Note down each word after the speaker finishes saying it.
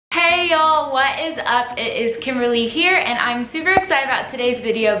is up? It is Kimberly here, and I'm super excited about today's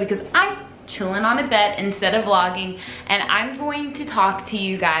video because I'm chilling on a bed instead of vlogging, and I'm going to talk to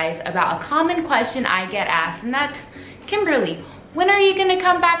you guys about a common question I get asked, and that's, Kimberly, when are you gonna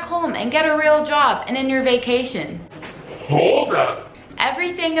come back home and get a real job and in your vacation? Hold up.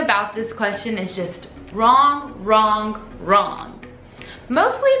 Everything about this question is just wrong, wrong, wrong.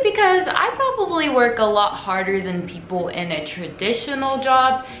 Mostly because I probably work a lot harder than people in a traditional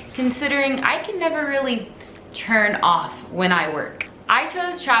job, considering I can never really turn off when I work. I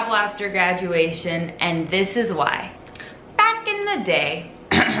chose travel after graduation, and this is why. Back in the day,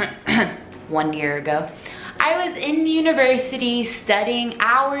 1 year ago, I was in university studying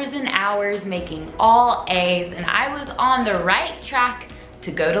hours and hours, making all A's, and I was on the right track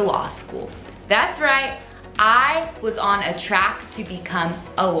to go to law school. That's right. I was on a track to become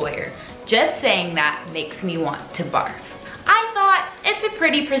a lawyer. Just saying that makes me want to barf. I thought it's a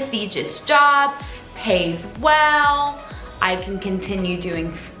pretty prestigious job, pays well, I can continue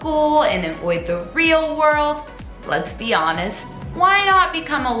doing school and avoid the real world. Let's be honest, why not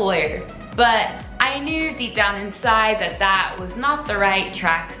become a lawyer? But I knew deep down inside that that was not the right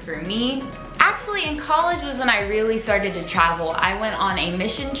track for me. Actually, in college was when I really started to travel. I went on a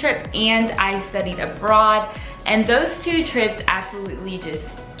mission trip and I studied abroad, and those two trips absolutely just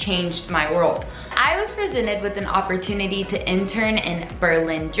changed my world. I was presented with an opportunity to intern in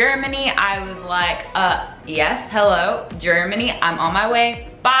Berlin, Germany. I was like, yes, hello, Germany, I'm on my way,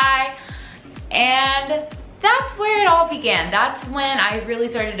 bye. And that's where it all began. That's when I really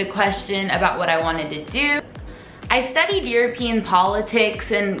started to question about what I wanted to do. I studied European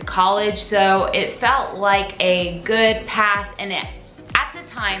politics in college, so it felt like a good path, and at the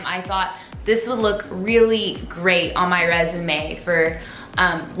time I thought this would look really great on my resume for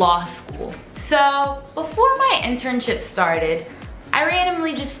law school. So before my internship started, I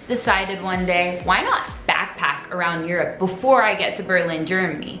randomly just decided one day, why not backpack around Europe before I get to Berlin,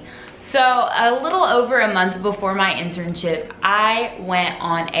 Germany? So a little over a month before my internship, I went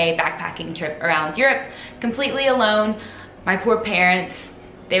on a backpacking trip around Europe, completely alone. My poor parents,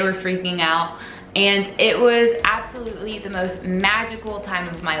 they were freaking out, and it was absolutely the most magical time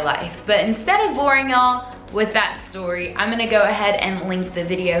of my life. But instead of boring y'all with that story, I'm gonna go ahead and link the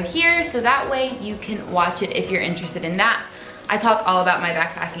video here so that way you can watch it if you're interested in that. I talk all about my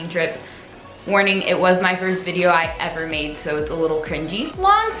backpacking trip. Warning, it was my first video I ever made, so it's a little cringy.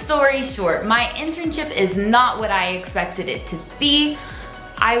 Long story short, my internship is not what I expected it to be.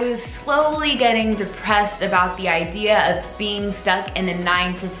 I was slowly getting depressed about the idea of being stuck in a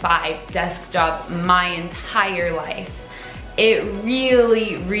 9-to-5 desk job my entire life. It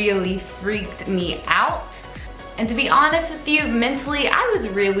really, really freaked me out. And to be honest with you, mentally, I was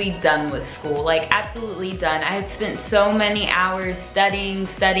really done with school, like absolutely done. I had spent so many hours studying,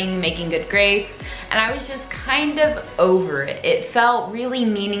 making good grades, and I was just kind of over it. It felt really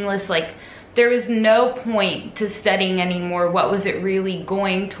meaningless, like there was no point to studying anymore. What was it really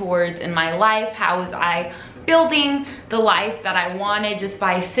going towards in my life? How was I building the life that I wanted just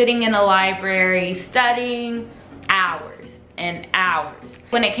by sitting in a library, studying hours and hours?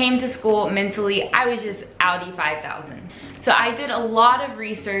 When it came to school, mentally, I was just outie 5,000. So I did a lot of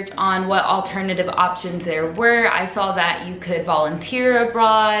research on what alternative options there were. I saw that you could volunteer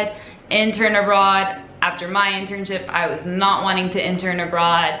abroad, intern abroad. After my internship, I was not wanting to intern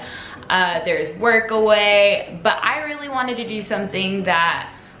abroad. There's work away, but I really wanted to do something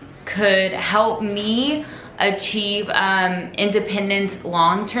that could help me achieve independence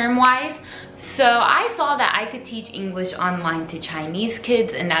long-term wise. So I saw that I could teach English online to Chinese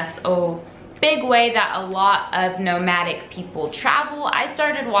kids, and that's a big way that a lot of nomadic people travel. I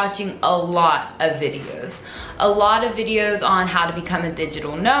started watching a lot of videos on how to become a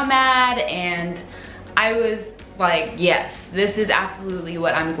digital nomad, and I was like, yes, this is absolutely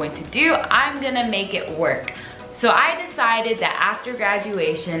what I'm going to do. I'm gonna make it work. So I decided that after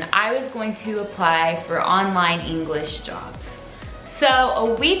graduation, I was going to apply for online English jobs. So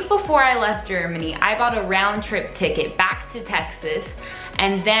a week before I left Germany, I bought a round trip ticket back to Texas,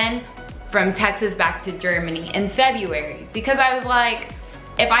 and then from Texas back to Germany in February, because I was like,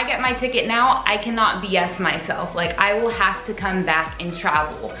 if I get my ticket now, I cannot BS myself. Like, I will have to come back and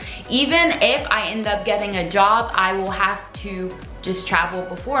travel. Even if I end up getting a job, I will have to just travel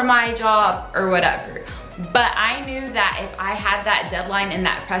before my job or whatever. But I knew that if I had that deadline and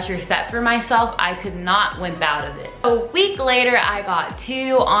that pressure set for myself, I could not wimp out of it. A week later, I got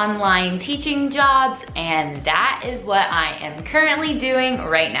 2 online teaching jobs, and that is what I am currently doing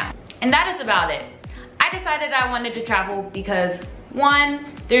right now. And that is about it. I decided I wanted to travel because, 1,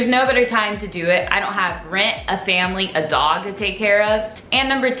 there's no better time to do it. I don't have rent, a family, a dog to take care of. And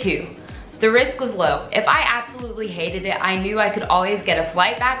number 2, The risk was low. If I absolutely hated it, I knew I could always get a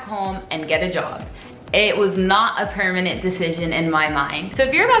flight back home and get a job. It was not a permanent decision in my mind. So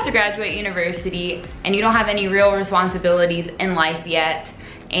if you're about to graduate university and you don't have any real responsibilities in life yet,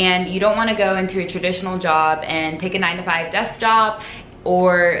 and you don't want to go into a traditional job and take a 9-to-5 desk job,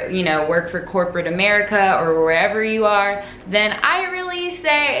 or work for corporate America or wherever you are, then I really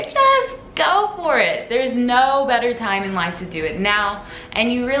say just go for it. There's no better time in life to do it now,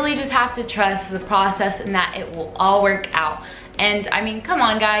 and you really just have to trust the process and that it will all work out. And I mean, come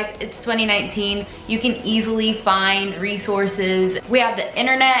on guys, it's 2019. You can easily find resources. We have the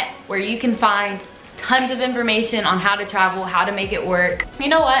internet where you can find tons of information on how to travel, how to make it work. You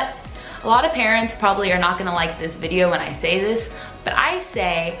know what? A lot of parents probably are not gonna like this video when I say this, but I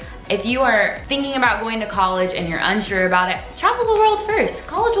say, if you are thinking about going to college and you're unsure about it, travel the world first.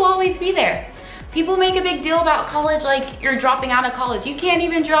 College will always be there. People make a big deal about college like you're dropping out of college. You can't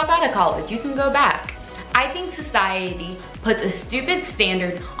even drop out of college, you can go back. I think society puts a stupid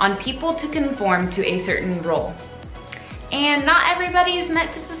standard on people to conform to a certain role. And not everybody is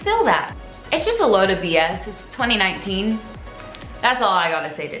meant to fulfill that. It's just a load of BS, it's 2019. That's all I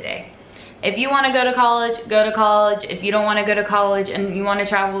gotta say today. If you wanna go to college, go to college. If you don't wanna go to college and you wanna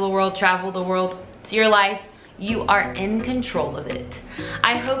travel the world, travel the world. It's your life. You are in control of it.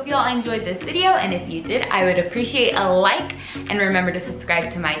 I hope y'all enjoyed this video, and if you did, I would appreciate a like, and remember to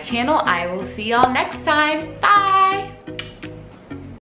subscribe to my channel. I will see y'all next time. Bye!